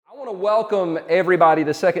want to welcome everybody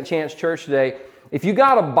to Second Chance Church today. If you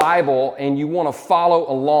got a Bible and you want to follow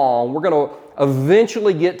along, we're going to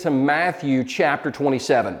eventually get to Matthew chapter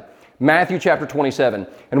 27. Matthew chapter 27.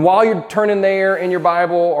 And while you're turning there in your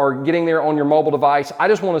Bible or getting there on your mobile device, I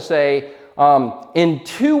just want to say, in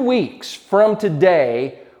 2 weeks from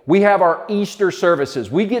today, we have our Easter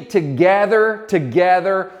services. We get to gather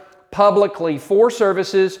together publicly 4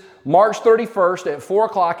 services, March 31st at 4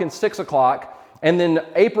 o'clock and 6 o'clock, and then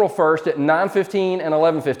April 1st at 9:15 and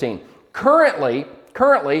 11:15.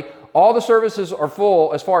 Currently, all the services are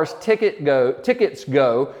full as far as tickets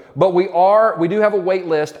go, but we do have a wait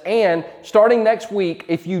list, and starting next week,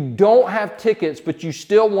 if you don't have tickets but you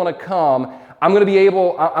still want to come, I'm going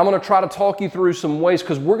to try to talk you through some ways,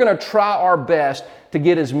 because we're going to try our best to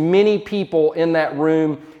get as many people in that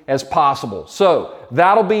room as possible. So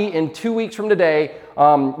that'll be in 2 weeks from today.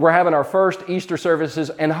 We're having our first Easter services,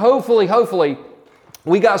 and hopefully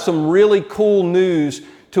we got some really cool news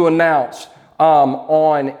to announce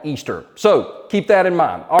on Easter. So keep that in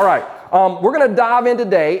mind. All right, we're going to dive in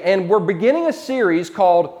today, and we're beginning a series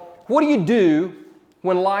called What Do You Do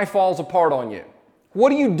When Life Falls Apart on You? What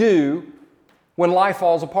do you do when life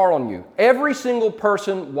falls apart on you? Every single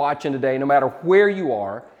person watching today, no matter where you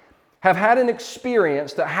are, have had an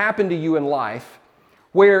experience that happened to you in life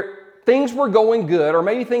where things were going good, or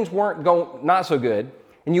maybe things weren't going not so good,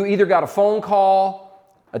 and you either got a phone call,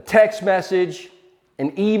 a text message,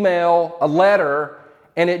 an email, a letter,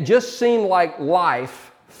 and it just seemed like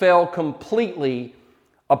life fell completely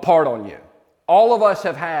apart on you. All of us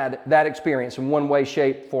have had that experience in one way,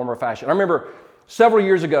 shape, form, or fashion. I remember several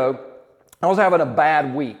years ago, I was having a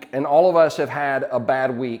bad week, and all of us have had a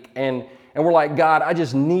bad week, and we're like, God, I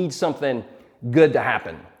just need something good to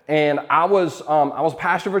happen. And I was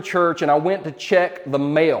pastor of a church, and I went to check the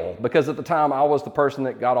mail, because at the time I was the person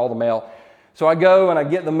that got all the mail. So I go and I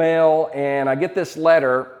get the mail, and I get this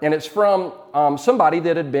letter, and it's from somebody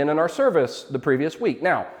that had been in our service the previous week.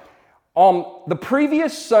 Now, the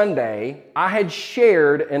previous Sunday, I had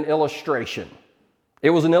shared an illustration. It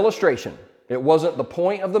was an illustration. It wasn't the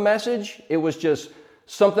point of the message. It was just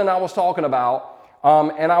something I was talking about.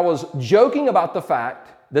 And I was joking about the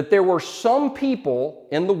fact that there were some people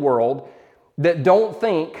in the world that don't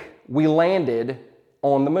think we landed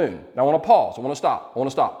on the moon. Now I want to pause. I want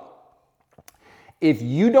to stop. If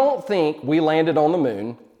you don't think we landed on the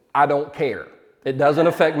moon, I don't care. It doesn't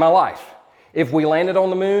affect my life. If we landed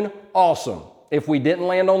on the moon, awesome. If we didn't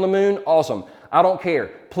land on the moon, awesome. I don't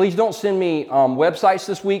care. Please don't send me websites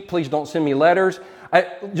this week. Please don't send me letters.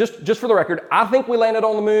 Just for the record, I think we landed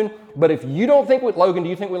on the moon, but if you don't think Logan, do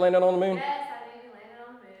you think we landed on the moon? Yes, I think we landed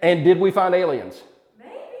on the moon. And did we find aliens?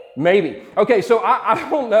 Maybe. Okay, so I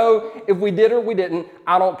don't know if we did or we didn't.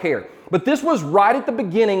 I don't care. But this was right at the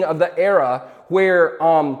beginning of the era where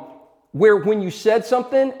when you said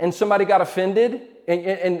something and somebody got offended,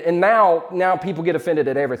 and now people get offended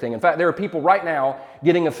at everything. In fact, there are people right now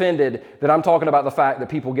getting offended that I'm talking about the fact that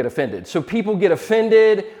people get offended. So people get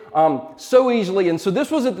offended so easily. And so this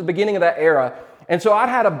was at the beginning of that era. And so I'd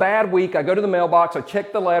had a bad week. I go to the mailbox, I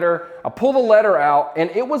check the letter, I pull the letter out, and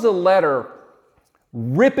it was a letter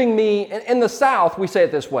ripping me. In the South, we say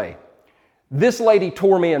it this way: this lady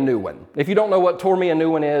tore me a new one. If you don't know what tore me a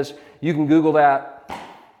new one is, you can Google that.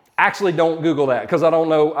 Actually, don't Google that, because I don't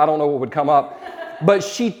know what would come up. But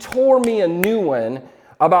she tore me a new one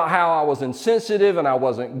about how I was insensitive and I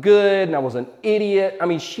wasn't good and I was an idiot. I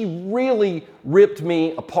mean, she really ripped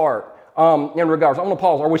me apart in regards. I'm going to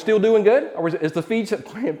pause. Are we still doing good? Is the feed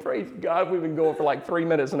playing? Praise God, we've been going for like 3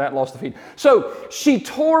 minutes and I lost the feed. So she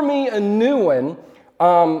tore me a new one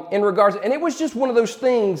in regards, and it was just one of those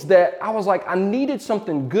things that I was like, I needed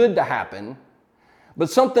something good to happen,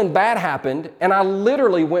 but something bad happened, and I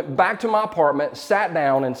literally went back to my apartment, sat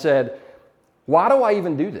down, and said, why do I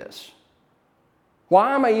even do this?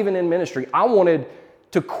 Why am I even in ministry? I wanted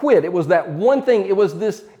to quit. It was that one thing. It was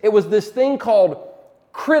this thing called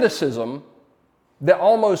criticism that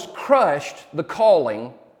almost crushed the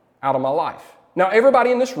calling out of my life. Now,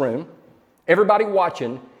 everybody in this room, everybody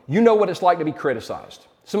watching, you know what it's like to be criticized.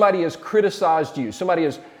 Somebody has criticized you. Somebody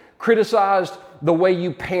has criticized the way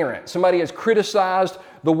you parent. Somebody has criticized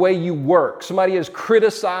the way you work. Somebody has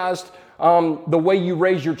criticized the way you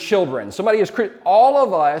raise your children. Somebody has all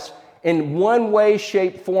of us in one way,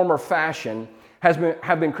 shape, form, or fashion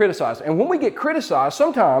have been criticized. And when we get criticized,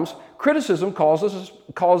 sometimes criticism causes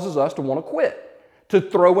us to want to quit, to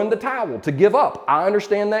throw in the towel, to give up. I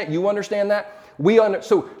understand that. You understand that.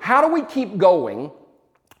 So how do we keep going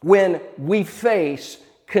when we face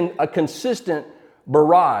a consistent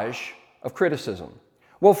barrage of criticism?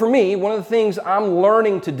 Well, for me, one of the things I'm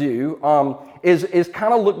learning to do is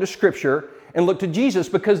kind of look to Scripture and look to Jesus,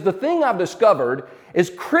 because the thing I've discovered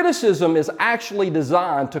is criticism is actually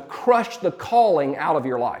designed to crush the calling out of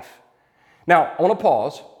your life. Now, I want to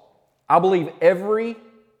pause. I believe every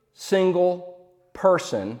single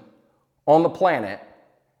person on the planet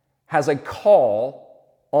has a call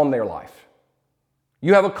on their life.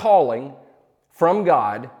 You have a calling from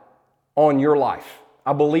God on your life.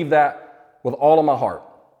 I believe that with all of my heart.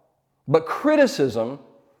 But criticism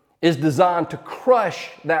is designed to crush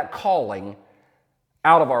that calling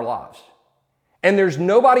out of our lives. And there's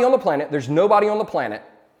nobody on the planet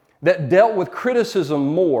that dealt with criticism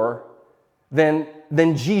more than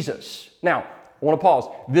Jesus. Now, I want to pause.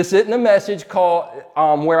 This isn't a message called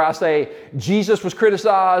where I say Jesus was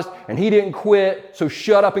criticized and he didn't quit, so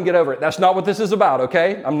shut up and get over it. That's not what this is about,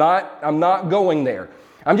 okay? I'm not going there.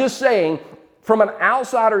 I'm just saying, from an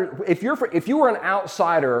outsider, if you were an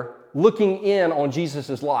outsider looking in on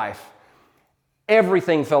Jesus' life,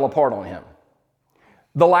 everything fell apart on him.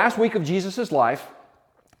 The last week of Jesus' life,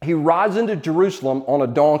 he rides into Jerusalem on a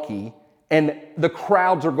donkey, and the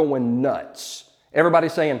crowds are going nuts.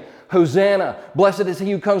 Everybody's saying, Hosanna, blessed is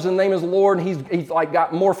he who comes in the name of the Lord. And he's like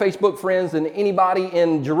got more Facebook friends than anybody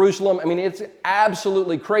in Jerusalem. I mean, it's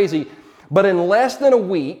absolutely crazy. But in less than a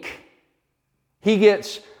week, he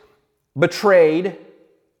gets betrayed,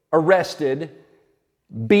 arrested,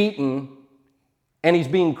 beaten, and he's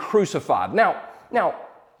being crucified. Now,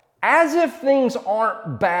 as if things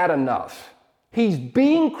aren't bad enough, he's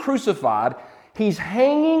being crucified, he's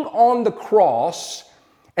hanging on the cross,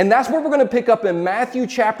 and that's what we're going to pick up in Matthew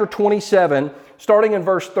chapter 27, starting in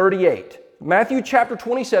verse 38. Matthew chapter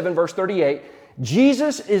 27, verse 38,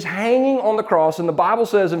 Jesus is hanging on the cross, and the Bible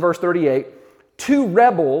says in verse 38, 2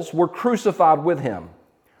 rebels were crucified with him,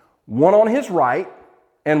 one on his right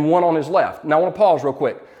and one on his left. Now I want to pause real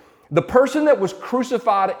quick. The person that was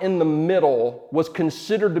crucified in the middle was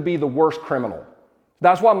considered to be the worst criminal.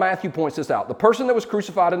 That's why Matthew points this out. The person that was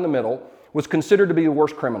crucified in the middle was considered to be the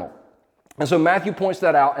worst criminal. And so Matthew points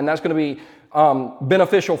that out, and that's going to be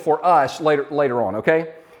beneficial for us later on,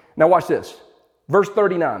 okay? Now watch this. Verse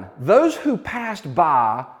 39. Those who passed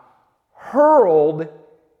by hurled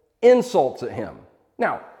insults at him.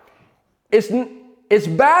 Now, it's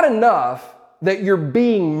bad enough that you're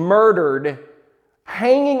being murdered,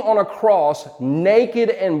 hanging on a cross, naked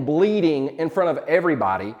and bleeding in front of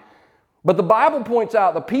everybody. But the Bible points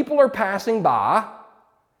out the people are passing by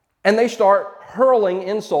and they start hurling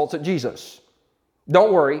insults at Jesus.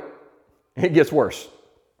 Don't worry, it gets worse.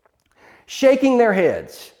 Shaking their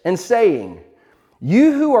heads and saying,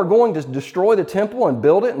 "You who are going to destroy the temple and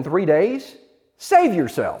build it in 3 days, save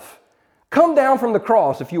yourself. Come down from the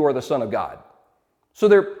cross if you are the Son of God." So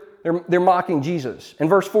they're mocking Jesus. In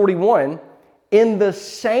verse 41, in the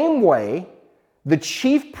same way, the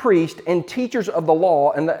chief priest and teachers of the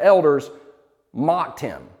law and the elders mocked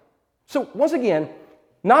him. So once again,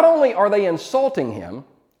 not only are they insulting him,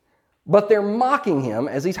 but they're mocking him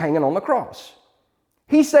as he's hanging on the cross.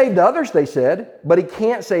 He saved others, they said, but he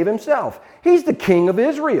can't save himself. He's the King of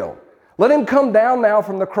Israel. Let him come down now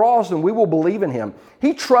from the cross and we will believe in him.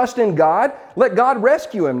 He trusts in God. Let God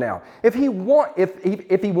rescue him now. If he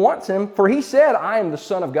wants him, for he said, "I am the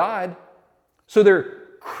Son of God." So they're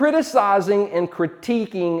criticizing and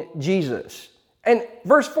critiquing Jesus. And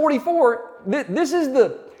verse 44, this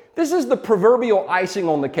is the proverbial icing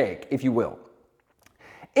on the cake, if you will.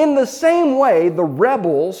 In the same way, the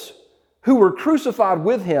rebels who were crucified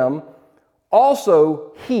with him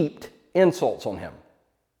also heaped insults on him.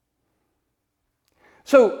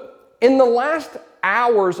 So in the last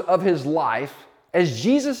hours of his life, as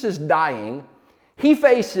Jesus is dying, he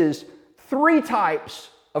faces 3 types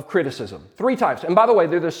of criticism. 3 types. And by the way,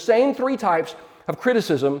 they're the same 3 types of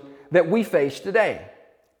criticism that we face today.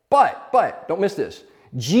 But, don't miss this.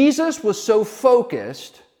 Jesus was so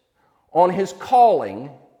focused on his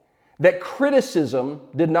calling that criticism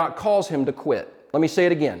did not cause him to quit. Let me say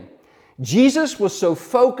it again. Jesus was so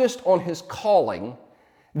focused on his calling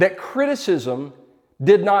that criticism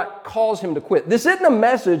did not cause him to quit. This isn't a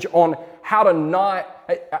message on how to not,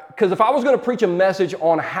 because if I was going to preach a message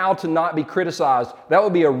on how to not be criticized, that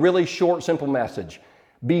would be a really short, simple message.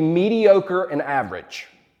 Be mediocre and average.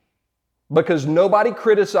 Because nobody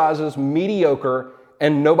criticizes mediocre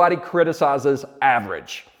and nobody criticizes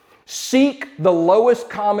average. Seek the lowest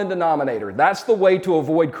common denominator. That's the way to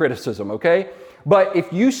avoid criticism, okay? But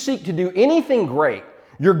if you seek to do anything great,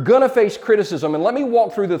 you're going to face criticism. And let me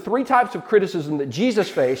walk through the 3 types of criticism that Jesus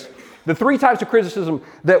faced, the 3 types of criticism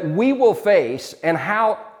that we will face, and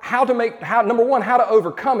number 1, how to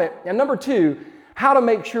overcome it, and number 2, how to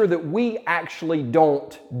make sure that we actually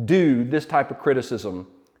don't do this type of criticism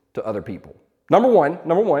to other people. Number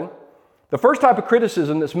one, the first type of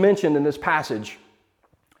criticism that's mentioned in this passage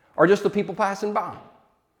are just the people passing by.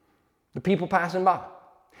 The people passing by.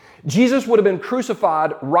 Jesus would have been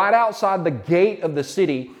crucified right outside the gate of the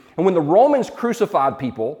city, and when the Romans crucified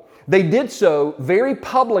people, they did so very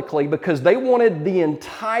publicly because they wanted the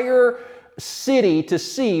entire city to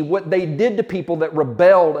see what they did to people that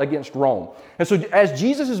rebelled against Rome. And so as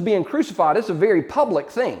Jesus is being crucified, it's a very public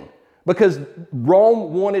thing because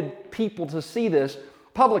Rome wanted people to see this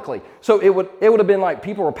publicly. So it would have been like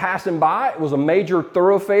people were passing by. It was a major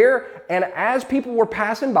thoroughfare. And as people were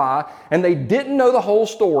passing by and they didn't know the whole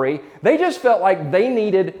story, they just felt like they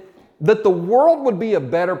needed that the world would be a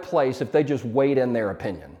better place if they just weighed in their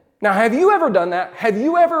opinion. Now, have you ever done that? Have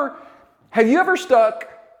you ever stuck,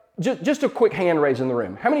 just a quick hand raise in the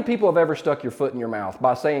room. How many people have ever stuck your foot in your mouth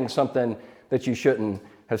by saying something that you shouldn't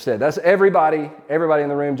have said? That's everybody in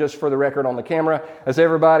the room, just for the record on the camera. That's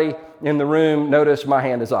everybody in the room. Notice my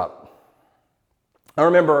hand is up. I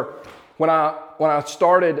remember when I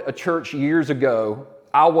started a church years ago,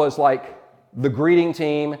 I was like the greeting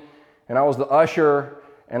team, and I was the usher,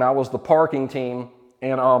 and I was the parking team,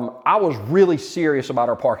 and I was really serious about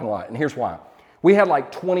our parking lot, and here's why. We had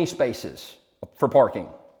like 20 spaces for parking,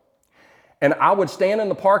 and I would stand in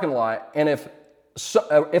the parking lot, and if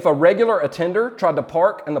a regular attender tried to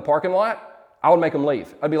park in the parking lot, I would make them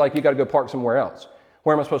leave. I'd be like, you got to go park somewhere else.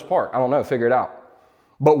 Where am I supposed to park? I don't know, figure it out.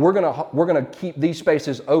 But we're gonna keep these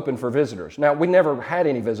spaces open for visitors. Now, we never had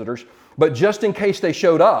any visitors, but just in case they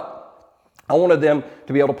showed up, I wanted them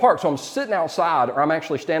to be able to park. So I'm sitting outside, or I'm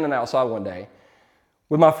actually standing outside one day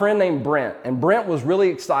with my friend named Brent. And Brent was really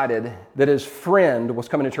excited that his friend was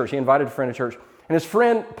coming to church. He invited a friend to church. And his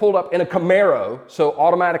friend pulled up in a Camaro, so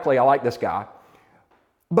automatically I like this guy.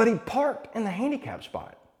 But he parked in the handicap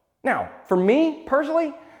spot. Now, for me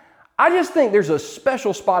personally, I just think there's a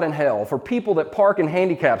special spot in hell for people that park in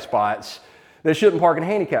handicap spots that shouldn't park in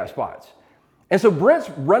handicap spots. And so Brent's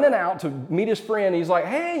running out to meet his friend. He's like,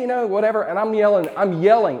 hey, whatever. And I'm yelling,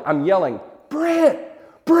 Brent,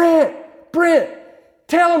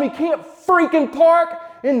 tell him he can't freaking park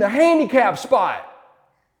in the handicap spot.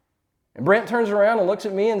 And Brent turns around and looks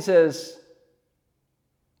at me and says,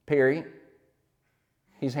 Perry,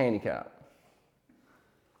 he's handicapped.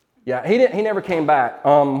 Yeah, he never came back,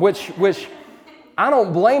 which I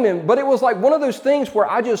don't blame him, but it was like one of those things where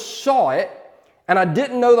I just saw it and I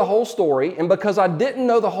didn't know the whole story, and because I didn't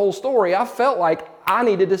know the whole story, I felt like I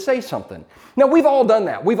needed to say something. Now, we've all done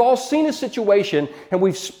that. We've all seen a situation and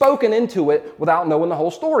we've spoken into it without knowing the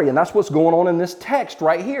whole story, and that's what's going on in this text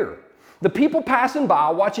right here. The people passing by,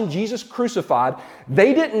 watching Jesus crucified,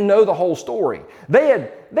 they didn't know the whole story. They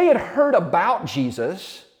had heard about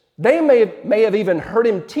Jesus. They may have even heard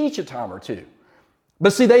him teach a time or two.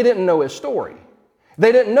 But see, they didn't know his story.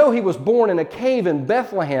 They didn't know he was born in a cave in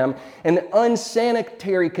Bethlehem in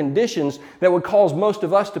unsanitary conditions that would cause most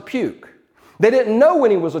of us to puke. They didn't know when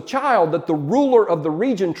he was a child that the ruler of the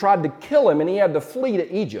region tried to kill him and he had to flee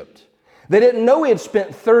to Egypt. They didn't know he had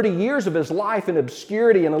spent 30 years of his life in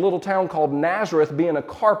obscurity in a little town called Nazareth being a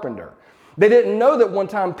carpenter. They didn't know that one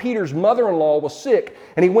time Peter's mother-in-law was sick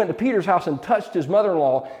and he went to Peter's house and touched his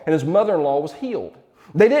mother-in-law and his mother-in-law was healed.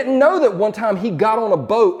 They didn't know that one time he got on a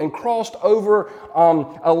boat and crossed over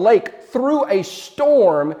a lake through a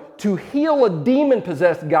storm to heal a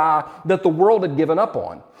demon-possessed guy that the world had given up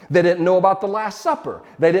on. They didn't know about the Last Supper.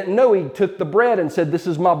 They didn't know he took the bread and said, this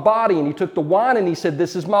is my body, and he took the wine and he said,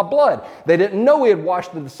 this is my blood. They didn't know he had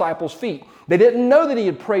washed the disciples' feet. They didn't know that he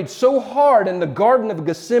had prayed so hard in the Garden of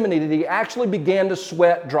Gethsemane that he actually began to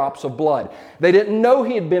sweat drops of blood. They didn't know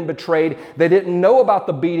he had been betrayed. They didn't know about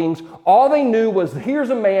the beatings. All they knew was, here's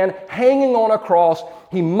a man hanging on a cross.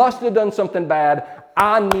 He must have done something bad.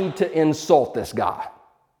 I need to insult this guy.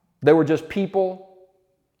 They were just people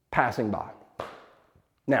passing by.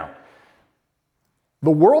 Now,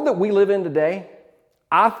 the world that we live in today,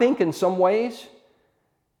 I think in some ways,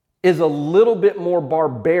 is a little bit more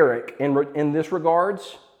barbaric in this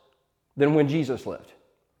regards than when Jesus lived.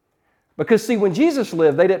 Because see, when Jesus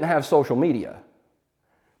lived, they didn't have social media.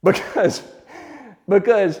 Because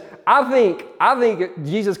I think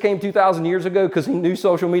Jesus came 2,000 years ago because he knew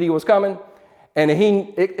social media was coming. And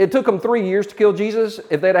it took them 3 years to kill Jesus.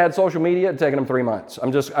 If they'd had social media, it'd taken them 3 months.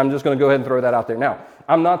 I'm just going to go ahead and throw that out there. Now,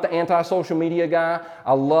 I'm not the anti-social media guy.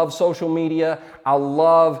 I love social media. I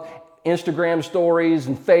love Instagram stories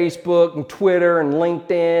and Facebook and Twitter and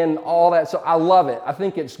LinkedIn and all that. So I love it. I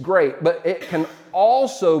think it's great. But it can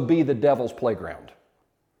also be the devil's playground.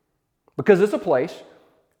 Because it's a place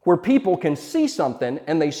where people can see something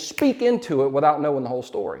and they speak into it without knowing the whole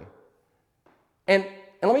story. And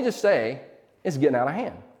let me just say, it's getting out of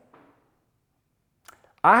hand.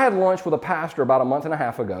 I had lunch with a pastor about a month and a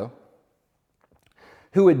half ago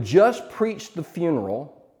who had just preached the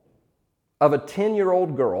funeral of a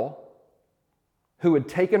 10-year-old girl who had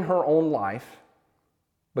taken her own life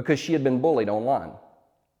because she had been bullied online.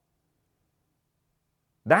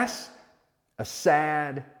 That's a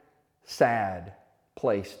sad, sad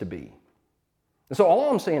place to be. And so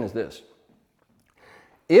all I'm saying is this.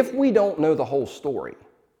 If we don't know the whole story,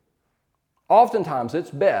 oftentimes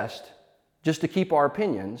it's best just to keep our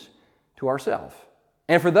opinions to ourselves.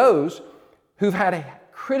 And for those who've had a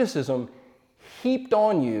criticism heaped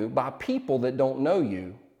on you by people that don't know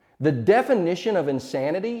you, the definition of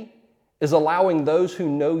insanity is allowing those who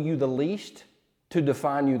know you the least to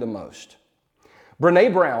define you the most.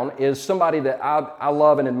 Brené Brown is somebody that I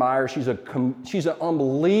love and admire. She's an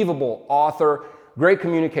unbelievable author, great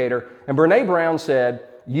communicator. And Brené Brown said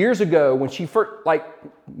years ago when she first,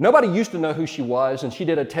 nobody used to know who she was, and she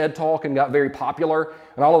did a TED Talk and got very popular.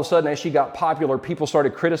 And all of a sudden, as she got popular, people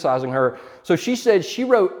started criticizing her. So she said she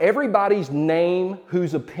wrote everybody's name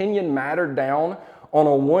whose opinion mattered down on a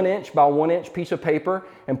 1-inch by 1-inch piece of paper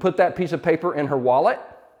and put that piece of paper in her wallet.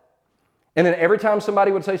 And then every time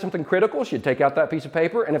somebody would say something critical, she'd take out that piece of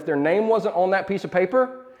paper. And if their name wasn't on that piece of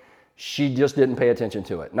paper, she just didn't pay attention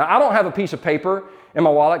to it. Now, I don't have a piece of paper in my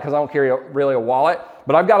wallet because I don't carry really a wallet,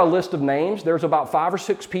 but I've got a list of names. There's about 5 or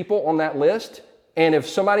 6 people on that list. And if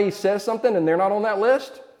somebody says something and they're not on that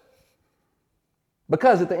list,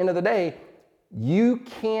 because at the end of the day, you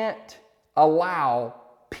can't allow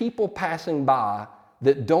people passing by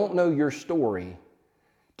that don't know your story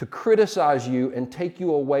to criticize you and take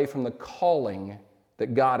you away from the calling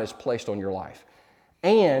that God has placed on your life.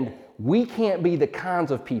 And we can't be the kinds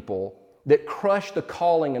of people that crush the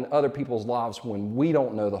calling in other people's lives when we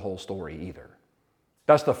don't know the whole story either.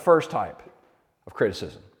 That's the first type of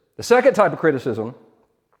criticism. The second type of criticism,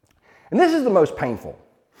 and this is the most painful,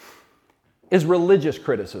 is religious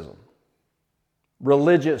criticism.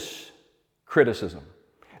 Religious criticism.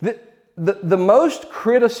 The most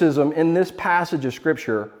criticism in this passage of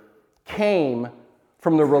Scripture came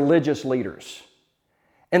from the religious leaders.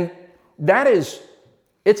 And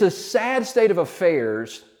it's a sad state of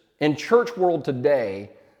affairs in church world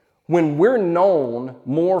today when we're known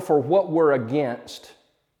more for what we're against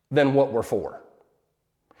than what we're for.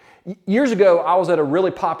 Years ago, I was at a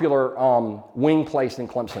really popular wing place in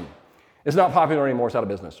Clemson. It's not popular anymore, it's out of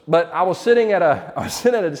business. But I was sitting at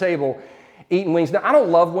a table eating wings. Now, I don't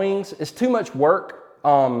love wings. It's too much work.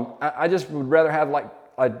 I just would rather have like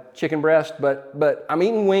a chicken breast, but I'm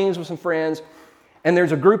eating wings with some friends, and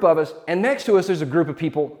there's a group of us, and next to us there's a group of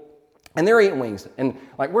people, and they're eating wings, and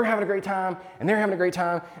we're having a great time, and they're having a great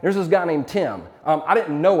time. There's this guy named Tim. I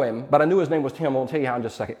didn't know him, but I knew his name was Tim. I'll tell you how in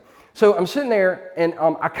just a second. So I'm sitting there, and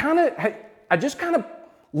I just kind of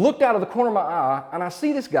looked out of the corner of my eye, and I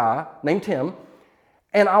see this guy named Tim,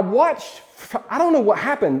 and I watched, I don't know what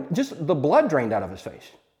happened, just the blood drained out of his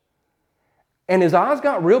face. And his eyes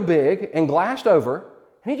got real big and glassed over,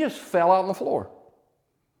 and he just fell out on the floor.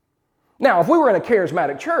 Now, if we were in a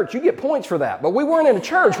charismatic church, you get points for that. But we weren't in a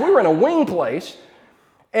church. We were in a wing place.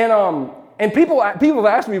 And people have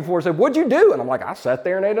asked me before, said, "What'd you do?" And I'm like, "I sat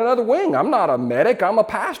there and ate another wing. I'm not a medic. I'm a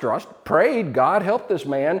pastor. I prayed, God help this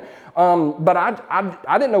man." But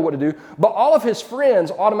I didn't know what to do. But all of his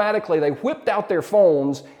friends, automatically, they whipped out their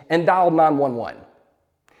phones and dialed 911.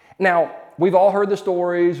 Now, we've all heard the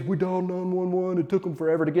stories. We dialed 911. It took them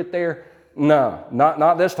forever to get there. No,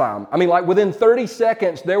 not this time. I mean, like within 30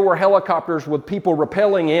 seconds, there were helicopters with people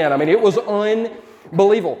rappelling in. I mean, it was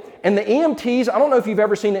unbelievable. And the EMTs, I don't know if you've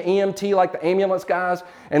ever seen the EMT, like the ambulance guys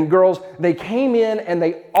and girls, they came in and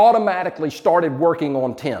they automatically started working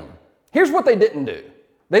on Tim. Here's what they didn't do.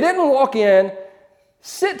 They didn't walk in,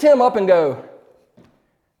 sit Tim up and go,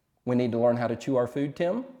 "We need to learn how to chew our food,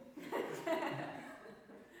 Tim."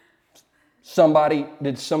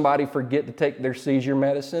 Did somebody forget to take their seizure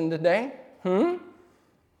medicine today?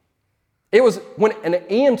 It was when an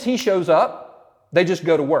EMT shows up, they just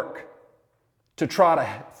go to work to try to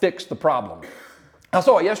fix the problem. I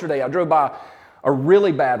saw it yesterday. I drove by a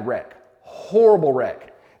really bad wreck, horrible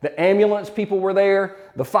wreck. The ambulance people were there.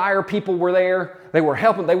 The fire people were there. They were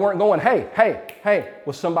helping. They weren't going, hey.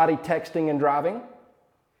 Was somebody texting and driving?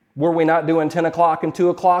 Were we not doing 10 o'clock and 2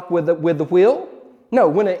 o'clock with the wheel? No,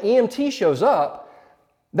 when an EMT shows up,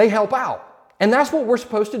 they help out. And that's what we're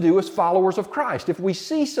supposed to do as followers of Christ. If we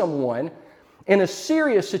see someone in a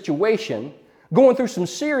serious situation, going through some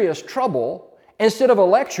serious trouble, Instead of a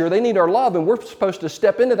lecture, they need our love, and we're supposed to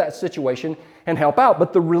step into that situation and help out.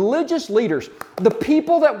 But the religious leaders, the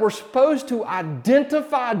people that were supposed to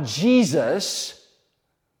identify Jesus,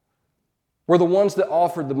 were the ones that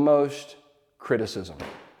offered the most criticism.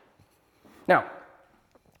 Now,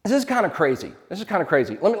 this is kind of crazy.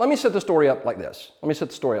 Let me set the story up like this. Let me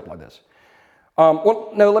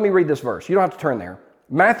read this verse. You don't have to turn there.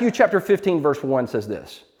 Matthew chapter 15, verse 1 says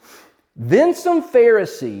this. Then some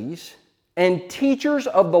Pharisees and teachers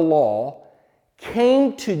of the law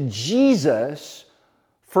came to Jesus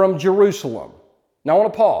from Jerusalem. Now I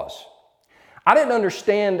want to pause. I didn't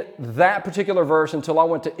understand that particular verse until I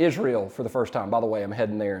went to Israel for the first time. By the way, I'm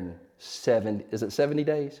heading there in 70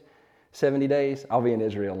 days? 70 days? I'll be in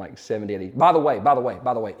Israel in like 70 days. By the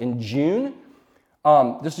way, in June,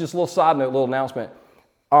 this is just a little side note, little announcement.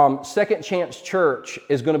 Second Chance Church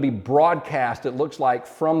is going to be broadcast, it looks like,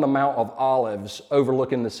 from the Mount of Olives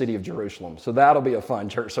overlooking the city of Jerusalem. So that'll be a fun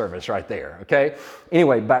church service right there, okay?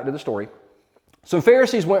 Anyway, back to the story. Some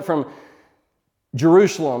Pharisees went from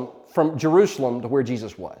Jerusalem to where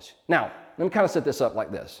Jesus was. Now, let me kind of set this up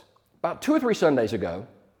like this. About 2 or 3 Sundays ago,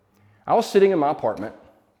 I was sitting in my apartment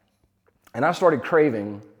and I started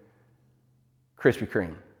craving Krispy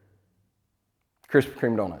Kreme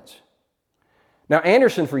donuts. Now,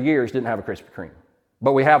 Anderson for years didn't have a Krispy Kreme,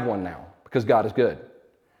 but we have one now because God is good.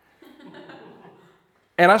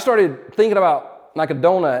 And I started thinking about like a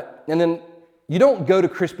donut, and then you don't go to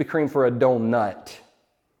Krispy Kreme for a donut.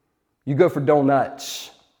 You go for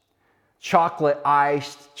donuts. Chocolate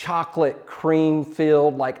iced, chocolate cream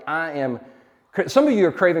filled, like I am. Some of you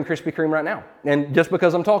are craving Krispy Kreme right now, and just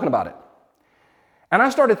because I'm talking about it. And I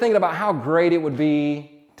started thinking about how great it would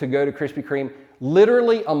be to go to Krispy Kreme,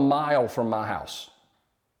 literally a mile from my house.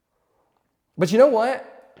 But you know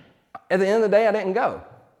what? At the end of the day, I didn't go.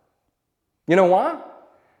 You know why?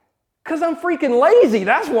 Because I'm freaking lazy.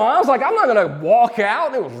 That's why. I was like, I'm not going to walk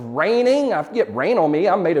out. It was raining. I get rain on me.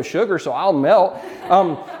 I'm made of sugar, so I'll melt.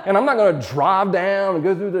 And I'm not going to drive down and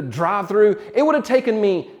go through the drive-through. It would have taken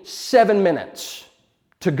me 7 minutes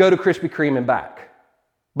to go to Krispy Kreme and back.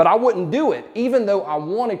 But I wouldn't do it, even though I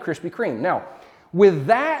wanted Krispy Kreme. Now, with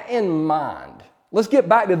that in mind, let's get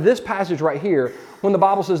back to this passage right here when the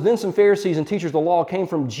Bible says, then some Pharisees and teachers of the law came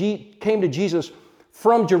to Jesus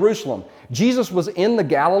from Jerusalem. Jesus was in the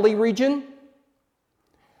Galilee region.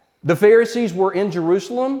 The Pharisees were in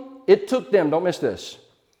Jerusalem. It took them, don't miss this,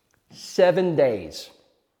 7 days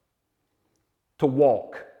to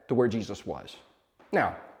walk to where Jesus was.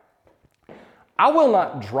 Now, I will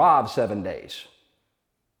not drive 7 days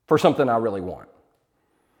for something I really want.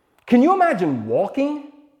 Can you imagine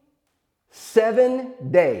walking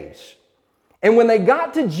 7 days? And when they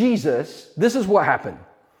got to Jesus, this is what happened.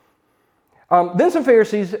 Then some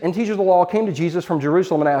Pharisees and teachers of the law came to Jesus from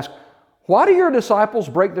Jerusalem and asked, why do your disciples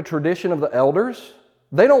break the tradition of the elders?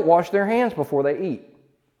 They don't wash their hands before they eat.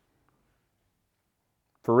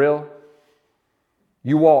 For real?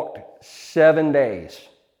 You walked 7 days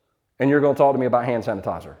and you're going to talk to me about hand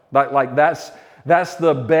sanitizer. Like that's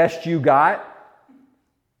the best you got?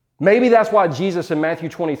 Maybe that's why Jesus in Matthew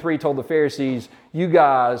 23 told the Pharisees, you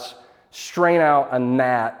guys strain out a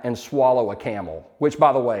gnat and swallow a camel, which,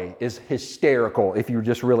 by the way, is hysterical if you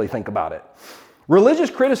just really think about it.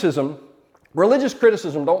 Religious criticism,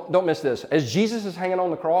 don't miss this. As Jesus is hanging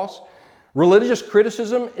on the cross, religious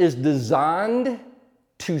criticism is designed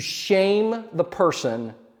to shame the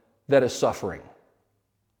person that is suffering.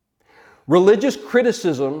 Religious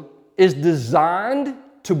criticism is designed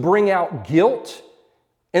to bring out guilt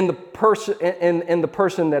in the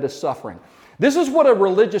person that is suffering. This is what a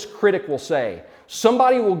religious critic will say.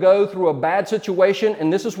 Somebody will go through a bad situation,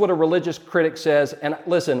 and this is what a religious critic says. And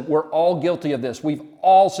listen, we're all guilty of this. We've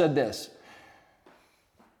all said this.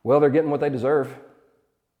 Well, they're getting what they deserve.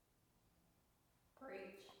 Preach.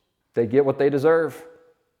 They get what they deserve.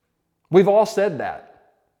 We've all said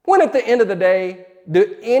that. When at the end of the day,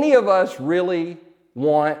 do any of us really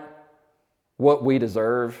want what we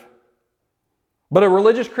deserve? But a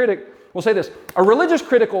religious critic will say this. A religious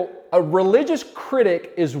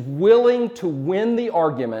critic is willing to win the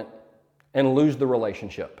argument and lose the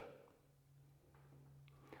relationship.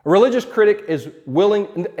 A religious critic is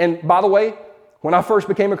willing, and by the way, when I first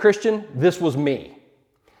became a Christian, this was me.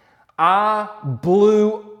 I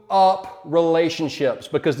blew up relationships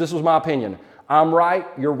because this was my opinion. I'm right,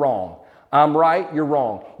 you're wrong. I'm right, you're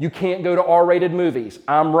wrong. You can't go to R-rated movies.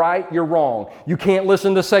 I'm right, you're wrong. You can't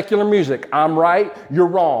listen to secular music. I'm right, you're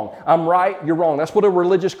wrong. I'm right, you're wrong. That's what a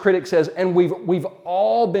religious critic says, and we've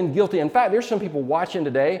all been guilty. In fact, there's some people watching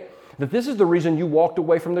today that this is the reason you walked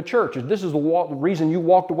away from the church, or this is the reason you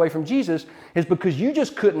walked away from Jesus, is because you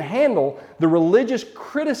just couldn't handle the religious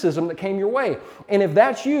criticism that came your way. And if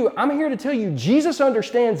that's you, I'm here to tell you, Jesus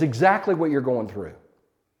understands exactly what you're going through.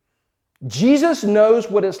 Jesus knows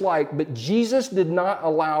what it's like, but Jesus did not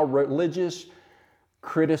allow religious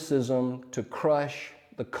criticism to crush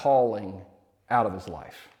the calling out of his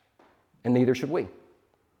life. And neither should we.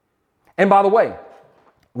 And by the way,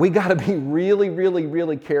 we got to be really, really,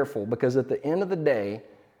 really careful, because at the end of the day,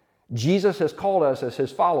 Jesus has called us as his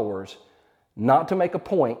followers not to make a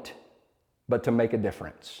point, but to make a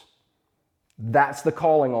difference. That's the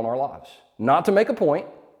calling on our lives. Not to make a point,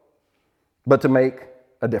 but to make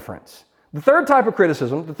a difference. The third type of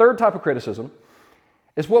criticism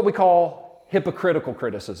is what we call hypocritical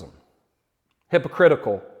criticism.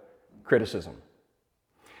 Hypocritical criticism.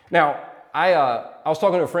 Now, I was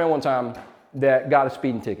talking to a friend one time that got a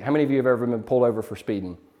speeding ticket. How many of you have ever been pulled over for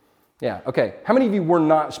speeding? Yeah, okay. How many of you were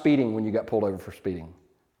not speeding when you got pulled over for speeding?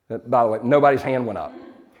 By the way, nobody's hand went up.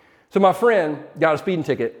 So my friend got a speeding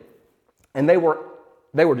ticket, and they were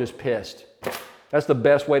just pissed. That's the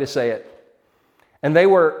best way to say it. And they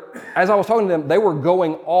were, as I was talking to them, they were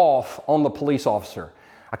going off on the police officer.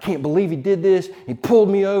 I can't believe he did this. He pulled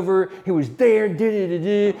me over. He was there,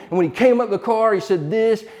 and when he came up the car, he said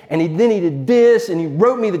this, and then he did this, and he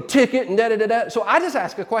wrote me the ticket, and da-da-da-da. So I just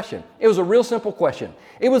asked a question. It was a real simple question.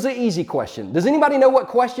 It was an easy question. Does anybody know what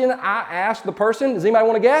question I asked the person? Does anybody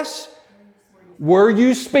want to guess? Were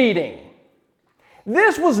you speeding?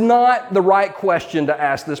 This was not the right question to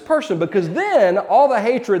ask this person, because then all the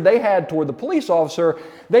hatred they had toward the police officer,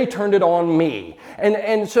 they turned it on me.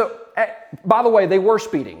 And so, by the way, they were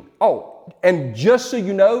speeding. Oh, and just so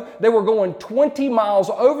you know, they were going 20 miles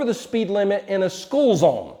over the speed limit in a school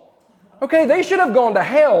zone. Okay, they should have gone to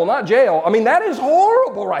hell, not jail. I mean, that is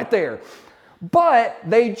horrible right there. But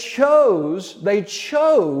they chose,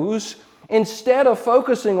 instead of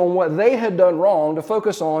focusing on what they had done wrong, to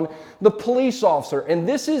focus on the police officer. And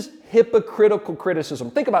this is hypocritical criticism.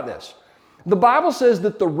 Think about this. The Bible says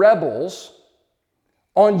that the rebels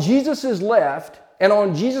on Jesus' left and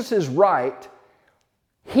on Jesus' right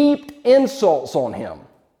heaped insults on him.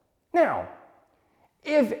 Now,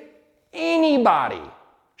 if anybody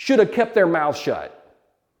should have kept their mouth shut,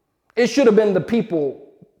 it should have been the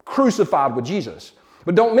people crucified with Jesus.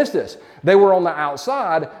 But don't miss this. They were on the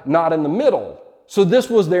outside, not in the middle. So this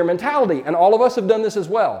was their mentality. And all of us have done this as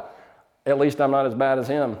well. At least I'm not as bad as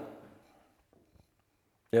him.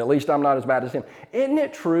 At least I'm not as bad as him. Isn't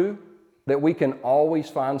it true that we can always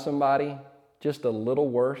find somebody just a little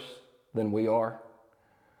worse than we are?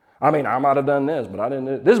 I mean, I might have done this, but I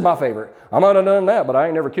didn't. This is my favorite. I might have done that, but I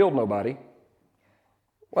ain't never killed nobody.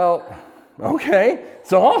 Well, okay,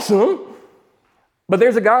 it's awesome. But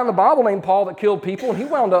there's a guy in the Bible named Paul that killed people, and he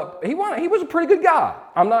was a pretty good guy.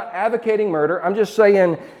 I'm not advocating murder. I'm just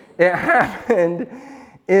saying it happened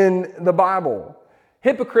in the Bible.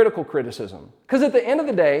 Hypocritical criticism. Because at the end of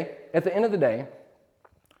the day,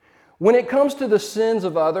 when it comes to the sins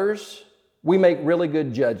of others, we make really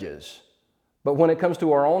good judges. But when it comes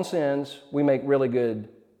to our own sins, we make really good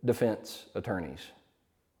defense attorneys.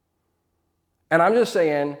 And I'm just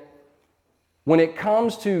saying, when it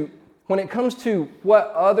comes to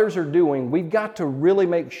what others are doing, we've got to really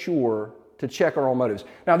make sure to check our own motives.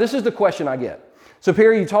 Now, this is the question I get. So,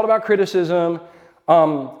 Perry, you talked about criticism.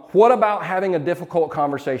 What about having a difficult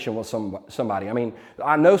conversation with somebody? I mean,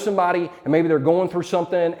 I know somebody, and maybe they're going through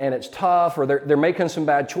something, and it's tough, or they're making some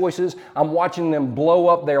bad choices. I'm watching them blow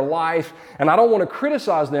up their life, and I don't want to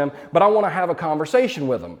criticize them, but I want to have a conversation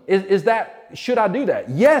with them. Should I do that?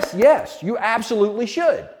 Yes, you absolutely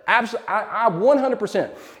should. I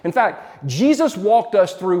 100%. In fact, Jesus walked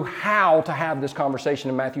us through how to have this conversation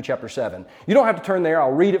in Matthew chapter 7. You don't have to turn there.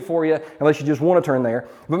 I'll read it for you unless you just want to turn there.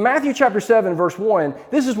 But Matthew chapter 7, verse 1,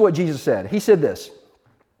 this is what Jesus said. He said this: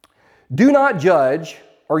 "Do not judge,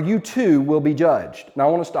 or you too will be judged." Now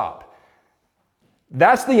I want to stop.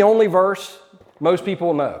 That's the only verse most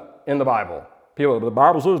people know in the Bible. The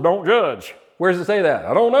Bible says don't judge. Where does it say that?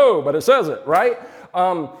 I don't know, but it says it, right?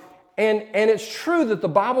 And it's true that the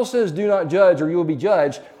Bible says do not judge or you will be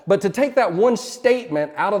judged, but to take that one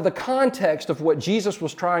statement out of the context of what Jesus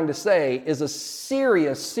was trying to say is a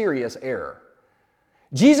serious, serious error.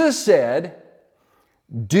 Jesus said,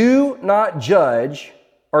 do not judge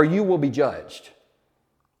or you will be judged.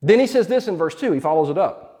 Then he says this in verse 2, he follows it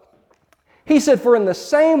up. He said, for in the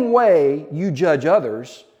same way you judge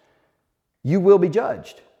others, you will be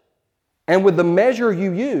judged. And with the measure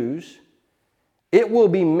you use, it will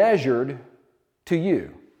be measured to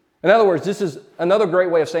you. In other words, this is another great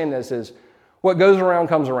way of saying this is what goes around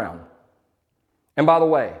comes around. And by the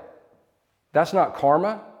way, That's not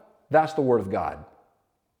karma, that's the Word of God.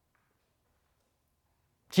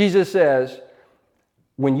 Jesus says,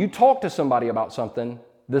 when you talk to somebody about something,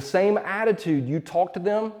 the same attitude you talk to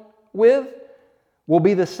them with will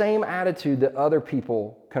be the same attitude that other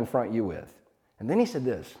people confront you with. And then he said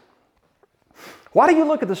this, why do you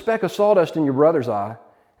look at the speck of sawdust in your brother's eye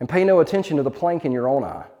and pay no attention to the plank in your own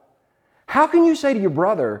eye? How can you say to your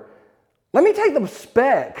brother, let me take the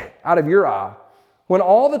speck out of your eye, when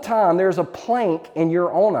all the time there's a plank in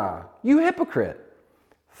your own eye? You hypocrite.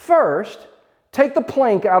 First, take the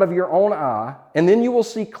plank out of your own eye, and then you will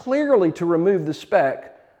see clearly to remove the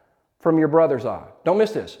speck from your brother's eye. Don't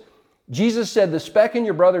miss this. Jesus said the speck in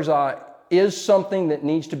your brother's eye is something that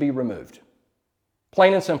needs to be removed.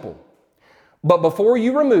 Plain and simple. But before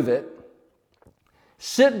you remove it,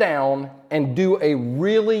 sit down and do a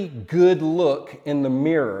really good look in the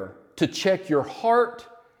mirror to check your heart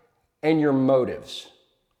and your motives.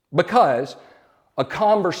 Because a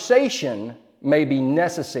conversation may be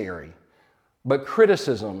necessary, but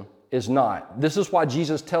criticism is not. This is why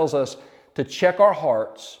Jesus tells us to check our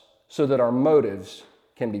hearts so that our motives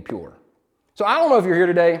can be pure. So I don't know if you're here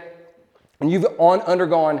today and you've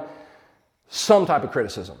undergone some type of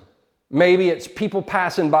criticism. Maybe it's people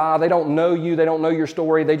passing by, they don't know you, they don't know your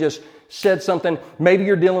story, they just said something. Maybe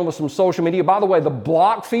you're dealing with some social media. By the way, the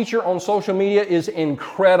block feature on social media is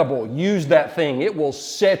incredible. Use that thing. It will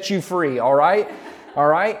set you free, all right? All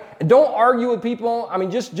right? And don't argue with people. I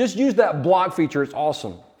mean, just use that block feature. It's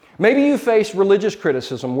awesome. Maybe you face religious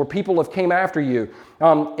criticism where people have came after you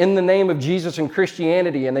in the name of Jesus and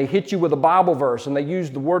Christianity, and they hit you with a Bible verse, and they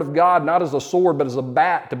use the Word of God not as a sword but as a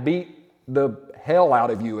bat to beat the hell out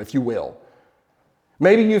of you, if you will.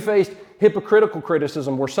 Maybe you faced hypocritical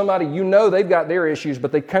criticism where somebody, you know they've got their issues,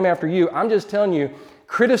 but they come after you. I'm just telling you,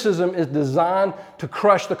 criticism is designed to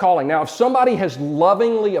crush the calling. Now, if somebody has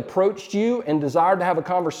lovingly approached you and desired to have a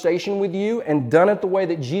conversation with you and done it the way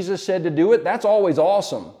that Jesus said to do it, that's always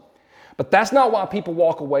awesome. But that's not why people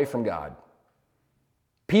walk away from God.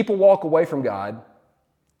 People walk away from God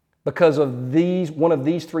because of one of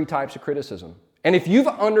these three types of criticism. And if you've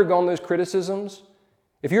undergone those criticisms,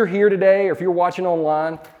 if you're here today or if you're watching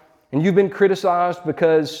online and you've been criticized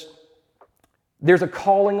because there's a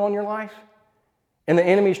calling on your life and the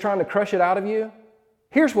enemy is trying to crush it out of you,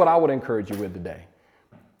 here's what I would encourage you with today.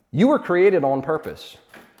 You were created on purpose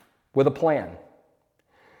with a plan.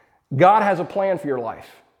 God has a plan for your life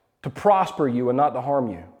to prosper you and not to harm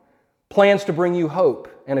you. Plans to bring you hope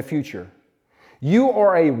and a future. You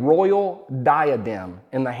are a royal diadem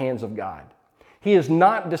in the hands of God. He is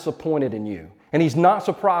not disappointed in you, and He's not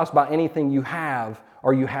surprised by anything you have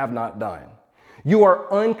or you have not done. You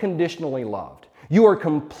are unconditionally loved. You are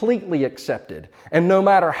completely accepted. And no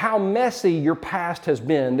matter how messy your past has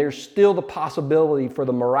been, there's still the possibility for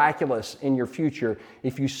the miraculous in your future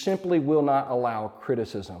if you simply will not allow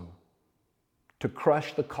criticism to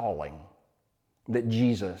crush the calling that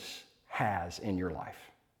Jesus has in your life.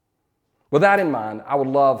 With that in mind, I would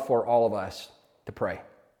love for all of us to pray.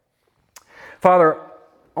 Father,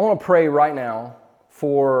 I want to pray right now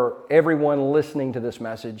for everyone listening to this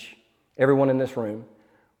message, everyone in this room,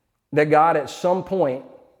 that God, at some point,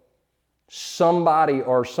 somebody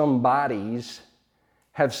or somebodies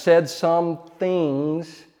have said some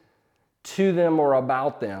things to them or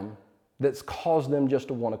about them that's caused them just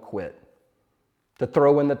to want to quit, to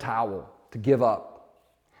throw in the towel, to give up.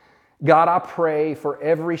 God, I pray for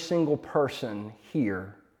every single person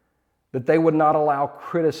here that they would not allow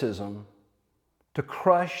criticism to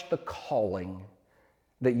crush the calling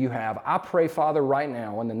that you have. I pray, Father, right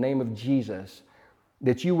now, in the name of Jesus,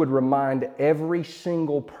 that you would remind every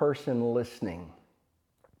single person listening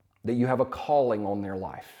that you have a calling on their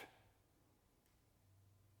life.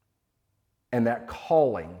 And that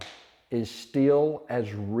calling is still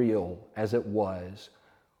as real as it was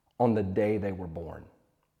on the day they were born.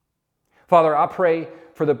 Father, I pray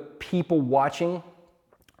for the people watching,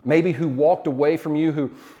 maybe who walked away from you,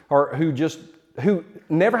 who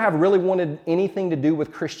never have really wanted anything to do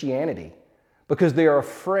with Christianity because they are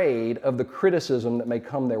afraid of the criticism that may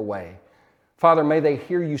come their way. Father, may they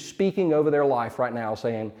hear you speaking over their life right now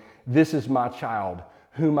saying, "This is my child,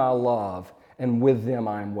 whom I love, and with them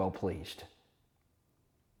I am well pleased."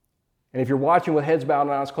 And if you're watching with heads bowed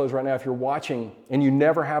and eyes closed right now, if you're watching and you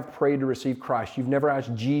never have prayed to receive Christ, you've never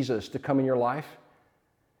asked Jesus to come in your life,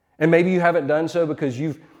 and maybe you haven't done so because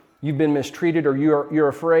you've been mistreated or you're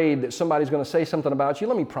afraid that somebody's going to say something about you,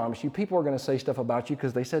 let me promise you, people are going to say stuff about you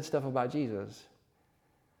because they said stuff about Jesus.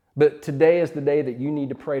 But today is the day that you need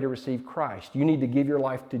to pray to receive Christ. You need to give your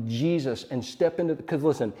life to Jesus and step into because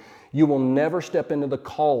listen, you will never step into the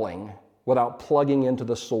calling without plugging into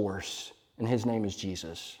the source, and His name is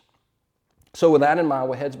Jesus. So with that in mind,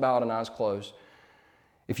 with heads bowed and eyes closed,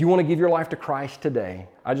 if you want to give your life to Christ today,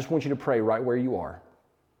 I just want you to pray right where you are.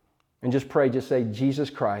 And just pray, just say, Jesus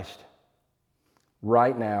Christ,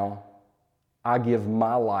 right now, I give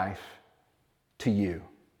my life to you.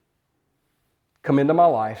 Come into my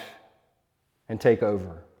life and take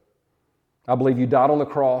over. I believe you died on the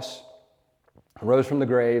cross, rose from the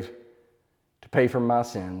grave to pay for my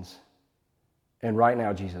sins. And right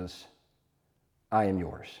now, Jesus, I am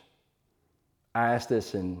yours. I ask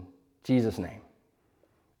this in Jesus' name.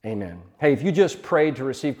 Amen. Hey, if you just prayed to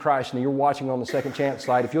receive Christ and you're watching on the Second Chance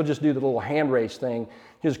site, if you'll just do the little hand raise thing,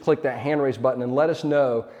 just click that hand raise button and let us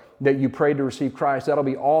know that you prayed to receive Christ. That'll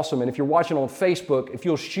be awesome. And if you're watching on Facebook, if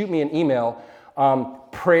you'll shoot me an email,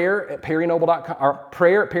 prayer@perrynoble.com, or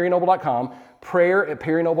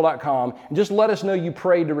prayer@perrynoble.com, and just let us know you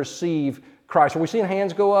prayed to receive Christ. Are we seeing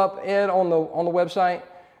hands go up, Ed, on the website?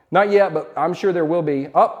 Not yet, but I'm sure there will be.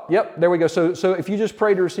 Oh, yep, there we go. So if you just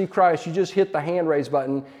prayed to receive Christ, you just hit the hand raise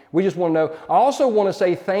button. We just want to know. I also want to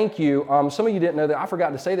say thank you. Some of you didn't know that. I forgot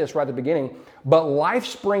to say this right at the beginning, but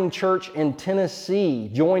LifeSpring Church in Tennessee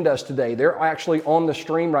joined us today. They're actually on the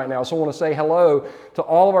stream right now. So I want to say hello to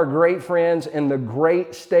all of our great friends in the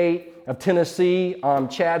great state of Tennessee,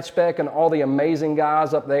 Chad Speck and all the amazing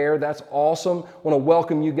guys up there. That's awesome. I want to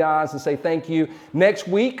welcome you guys and say thank you. Next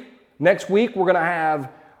week, we're going to have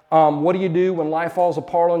what do you do when life falls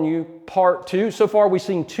apart on you? Part 2. So far, we've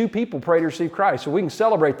seen 2 people pray to receive Christ, so we can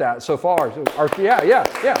celebrate that so far. Yeah.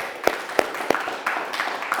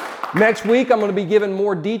 Next week, I'm going to be giving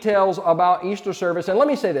more details about Easter service. And let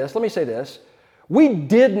me say this. We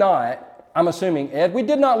did not, I'm assuming, Ed, we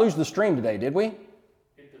did not lose the stream today, did we?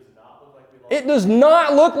 It does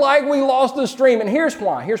not look like we lost the stream. And here's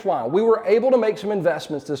why. We were able to make some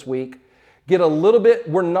investments this week.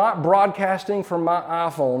 We're not broadcasting from my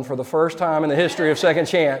iPhone for the first time in the history of Second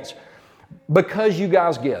Chance because you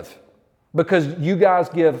guys give. Because you guys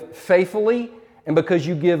give faithfully and because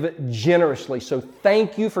you give generously. So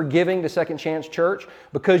thank you for giving to Second Chance Church.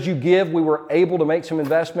 Because you give, we were able to make some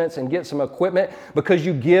investments and get some equipment. Because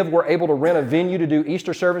you give, we're able to rent a venue to do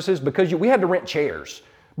Easter services. Because we had to rent chairs.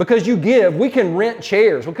 Because you give, we can rent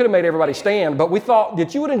chairs. We could have made everybody stand, but we thought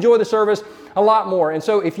that you would enjoy the service a lot more. And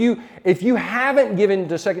so if you haven't given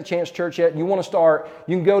to Second Chance Church yet and you want to start,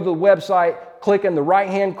 you can go to the website, click in the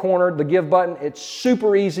right-hand corner, the give button. It's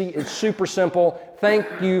super easy. It's super simple. Thank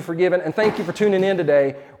you for giving, and thank you for tuning in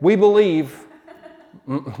today. We believe,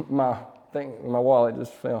 my wallet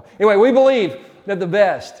just fell. Anyway, we believe that the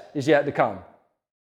best is yet to come.